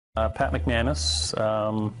Pat Mcmanus.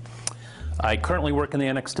 I currently work in the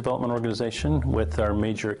NX development organization with our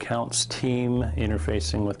major accounts team,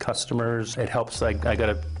 interfacing with customers. It helps, I got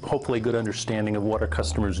a hopefully good understanding of what our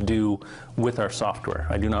customers do with our software.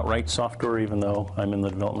 I do not write software, even though I'm in the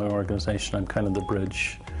development organization. I'm kind of the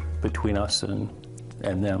bridge between us and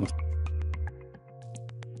them.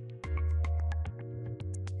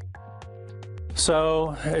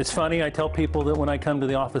 So it's funny, I tell people that when I come to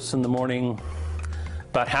the office in the morning,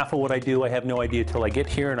 about half of what I do, I have no idea till I get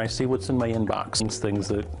here and I see what's in my inbox. Things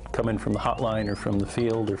that come in from the hotline or from the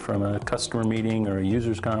field or from a customer meeting or a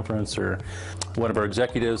users conference, or one of our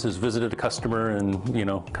executives has visited a customer and, you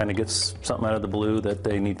know, kind of gets something out of the blue that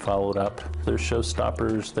they need followed up. There's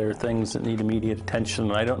showstoppers, there are things that need immediate attention,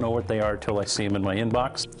 and I don't know what they are till I see them in my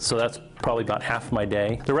inbox. So that's probably about half my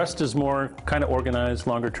day. The rest is more kind of organized,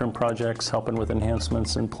 longer term projects, helping with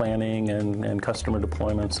enhancements and planning and customer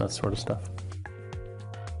deployments, that sort of stuff.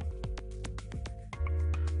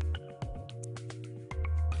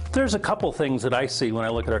 There's a couple things that I see when I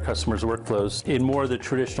look at our customers' workflows in more of the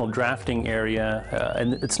traditional drafting area,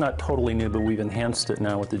 and it's not totally new, but we've enhanced it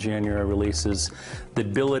now with the January releases. The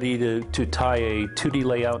ability to tie a 2D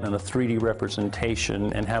layout and a 3D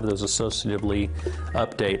representation and have those associatively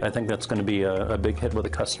update. I think that's going to be a big hit with the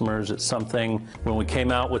customers. It's something, when we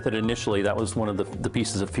came out with it initially, that was one of the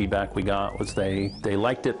pieces of feedback we got, was they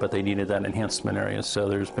liked it, but they needed that enhancement area. So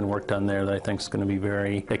there's been work done there that I think is going to be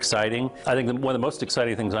very exciting. I think one of the most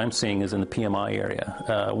exciting things I'm seeing is in the PMI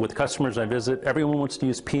area. With customers I visit, everyone wants to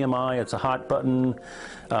use PMI. It's a hot button.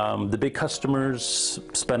 The big customers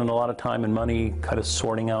spending a lot of time and money kind of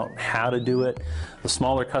sorting out how to do it. The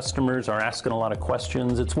smaller customers are asking a lot of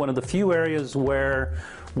questions. It's one of the few areas where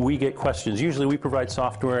we get questions. Usually we provide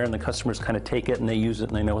software and the customers kind of take it and they use it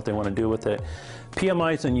and they know what they want to do with it.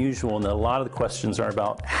 PMI is unusual in that a lot of the questions are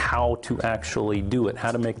about how to actually do it,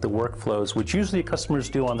 how to make the workflows, which usually customers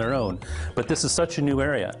do on their own. But this is such a new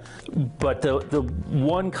area. But the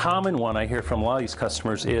one common one I hear from a lot of these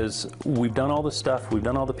customers is, we've done all this stuff, we've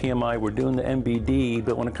done all the PMI, we're doing the MBD,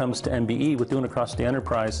 but when it comes to MBE, with doing it across the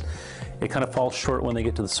enterprise, it kind of falls short when they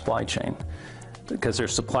get to the supply chain. Because their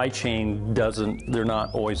supply chain they're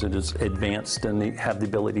not always as advanced and they have the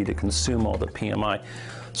ability to consume all the PMI.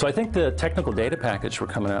 So I think the technical data package we're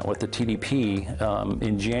coming out with, the TDP,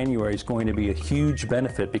 in January is going to be a huge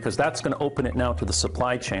benefit, because that's going to open it now to the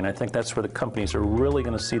supply chain. I think that's where the companies are really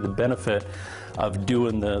going to see the benefit of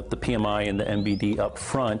doing the PMI and the MBD up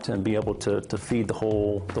front and be able to feed the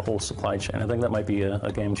whole supply chain. I think that might be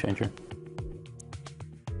a game changer.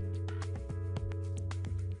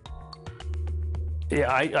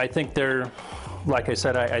 Yeah, I think they're, like I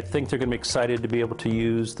said, I think they're going to be excited to be able to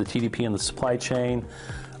use the TDP in the supply chain.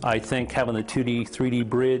 I think having the 2D, 3D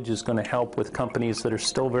bridge is going to help with companies that are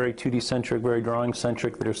still very 2D centric, very drawing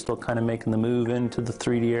centric, that are still kind of making the move into the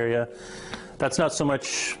 3D area. That's not so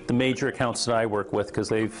much the major accounts that I work with, because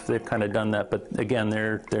they've kind of done that. But again,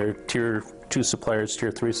 they're tier 2 suppliers,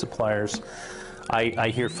 tier 3 suppliers. I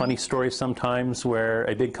hear funny stories sometimes where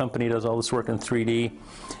a big company does all this work in 3D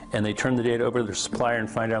and they turn the data over to their supplier and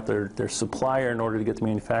find out their supplier, in order to get the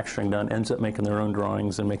manufacturing done, ends up making their own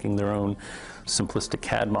drawings and making their own simplistic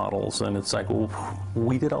CAD models. And it's like, well,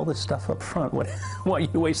 we did all this stuff up front. Why are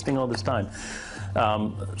you wasting all this time?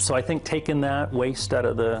 So I think taking that waste out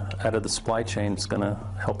of the supply chain is going to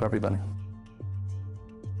help everybody.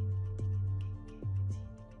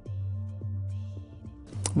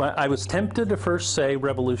 I was tempted to first say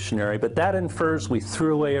revolutionary, but that infers we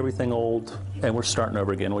threw away everything old and we're starting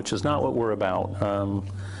over again, which is not what we're about.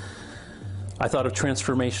 I thought of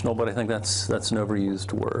transformational, but I think that's an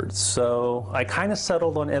overused word. So I kind of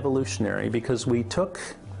settled on evolutionary, because we took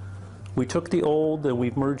the old and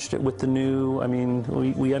we've merged it with the new. I mean,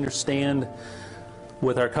 we understand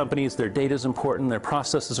with our companies, their data is important, their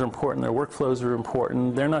processes are important, their workflows are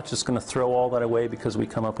important. They're not just going to throw all that away because we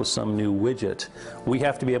come up with some new widget. We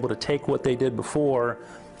have to be able to take what they did before,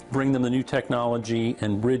 bring them the new technology,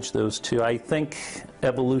 and bridge those two. I think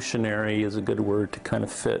evolutionary is a good word to kind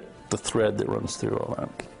of fit the thread that runs through all that.